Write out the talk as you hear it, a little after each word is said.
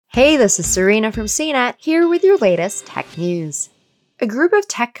Hey, this is Serena from CNET, here with your latest tech news. A group of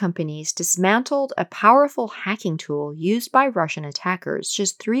tech companies dismantled a powerful hacking tool used by Russian attackers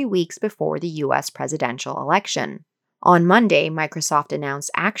just 3 weeks before the US presidential election. On Monday, Microsoft announced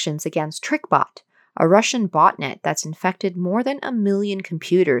actions against Trickbot, a Russian botnet that's infected more than 1 million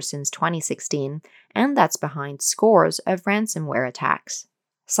computers since 2016 and that's behind scores of ransomware attacks.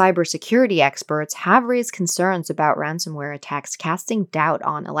 Cybersecurity experts have raised concerns about ransomware attacks casting doubt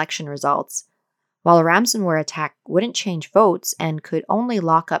on election results. While a ransomware attack wouldn't change votes and could only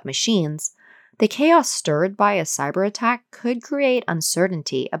lock up machines, the chaos stirred by a cyber attack could create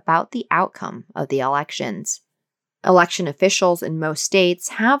uncertainty about the outcome of the elections. Election officials in most states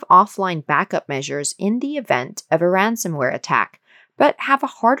have offline backup measures in the event of a ransomware attack, but have a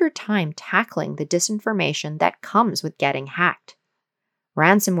harder time tackling the disinformation that comes with getting hacked.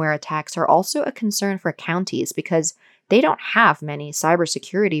 Ransomware attacks are also a concern for counties because they don't have many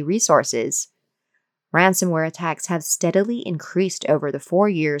cybersecurity resources. Ransomware attacks have steadily increased over the 4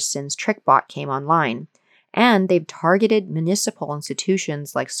 years since Trickbot came online, and they've targeted municipal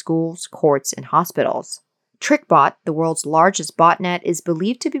institutions like schools, courts, and hospitals. Trickbot, the world's largest botnet, is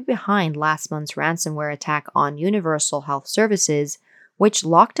believed to be behind last month's ransomware attack on Universal Health Services, which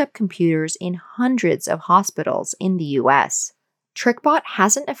locked up computers in hundreds of hospitals in the US. Trickbot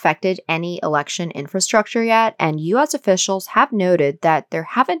hasn't affected any election infrastructure yet, and US officials have noted that there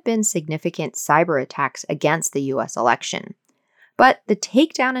haven't been significant cyber attacks against the US election. But the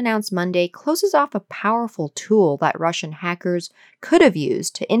takedown announced Monday closes off a powerful tool that Russian hackers could have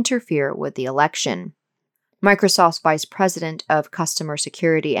used to interfere with the election. Microsoft's Vice President of Customer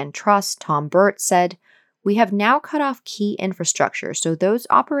Security and Trust, Tom Burt, said, "We have now cut off key infrastructure, so those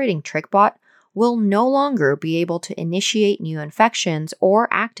operating Trickbot will no longer be able to initiate new infections or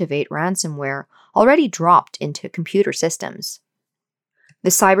activate ransomware already dropped into computer systems."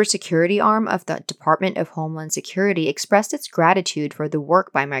 The cybersecurity arm of the Department of Homeland Security expressed its gratitude for the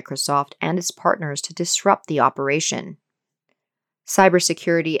work by Microsoft and its partners to disrupt the operation.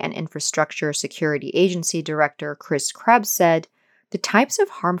 Cybersecurity and Infrastructure Security Agency Director Chris Krebs said, "The types of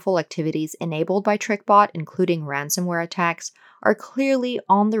harmful activities enabled by Trickbot, including ransomware attacks, are clearly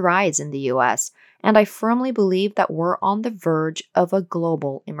on the rise in the US, and I firmly believe that we're on the verge of a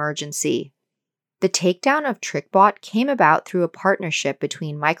global emergency." The takedown of Trickbot came about through a partnership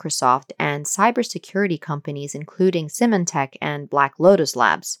between Microsoft and cybersecurity companies including Symantec and Black Lotus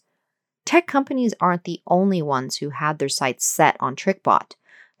Labs. Tech companies aren't the only ones who had their sights set on Trickbot.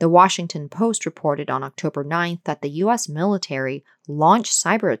 The Washington Post reported on October 9th that the US military launched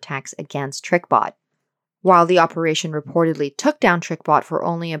cyber attacks against Trickbot. While the operation reportedly took down Trickbot for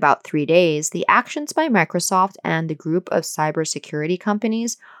only about 3 days, the actions by Microsoft and the group of cybersecurity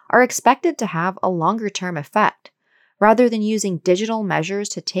companies are expected to have a longer-term effect. Rather than using digital measures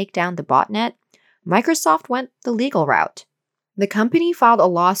to take down the botnet, Microsoft went the legal route. The company filed a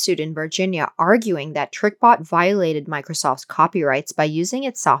lawsuit in Virginia arguing that Trickbot violated Microsoft's copyrights by using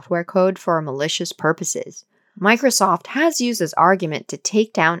its software code for malicious purposes. Microsoft has used this argument to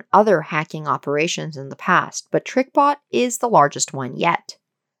take down other hacking operations in the past, but Trickbot is the largest one yet.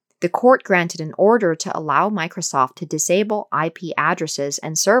 The court granted an order to allow Microsoft to disable IP addresses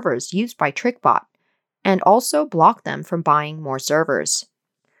and servers used by Trickbot, and also block them from buying more servers.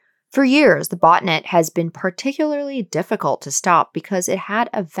 For years, the botnet has been particularly difficult to stop because it had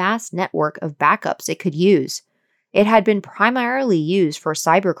a vast network of backups it could use. It had been primarily used for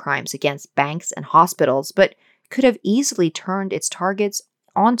cybercrimes against banks and hospitals, but could have easily turned its targets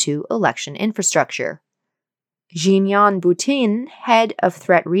onto election infrastructure. Jinyan Butin, head of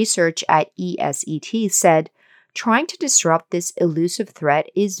threat research at ESET, said, "Trying to disrupt this elusive threat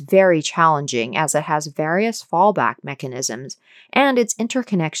is very challenging as it has various fallback mechanisms, and its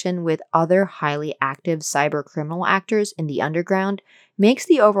interconnection with other highly active cybercriminal actors in the underground makes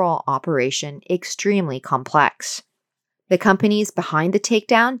the overall operation extremely complex." The companies behind the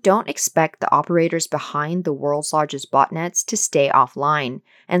takedown don't expect the operators behind the world's largest botnets to stay offline,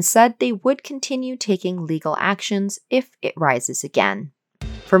 and said they would continue taking legal actions if it rises again.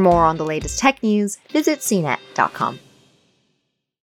 For more on the latest tech news, visit cnet.com.